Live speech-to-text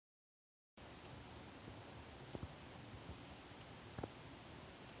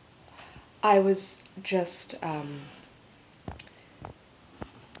I was just,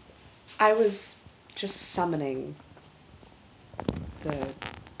 I was just summoning the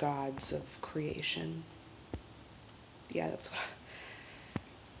gods of creation. Yeah, that's what.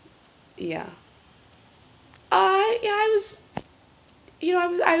 Yeah. Yeah, I was.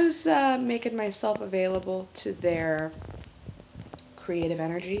 I was making myself available to their creative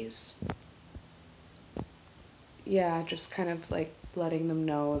energies. Yeah, just kind of like letting them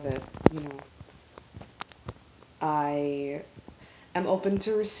know that I am open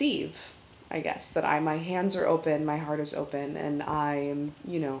to receive. I guess that my hands are open, my heart is open, and I'm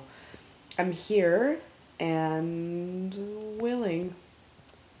here and willing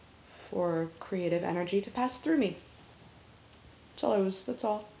for creative energy to pass through me. That's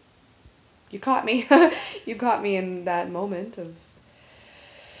all. You caught me. You caught me in that moment of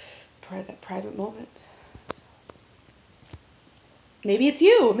that private moment. Maybe it's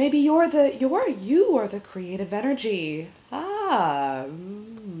you. Maybe you are the creative energy. Ah.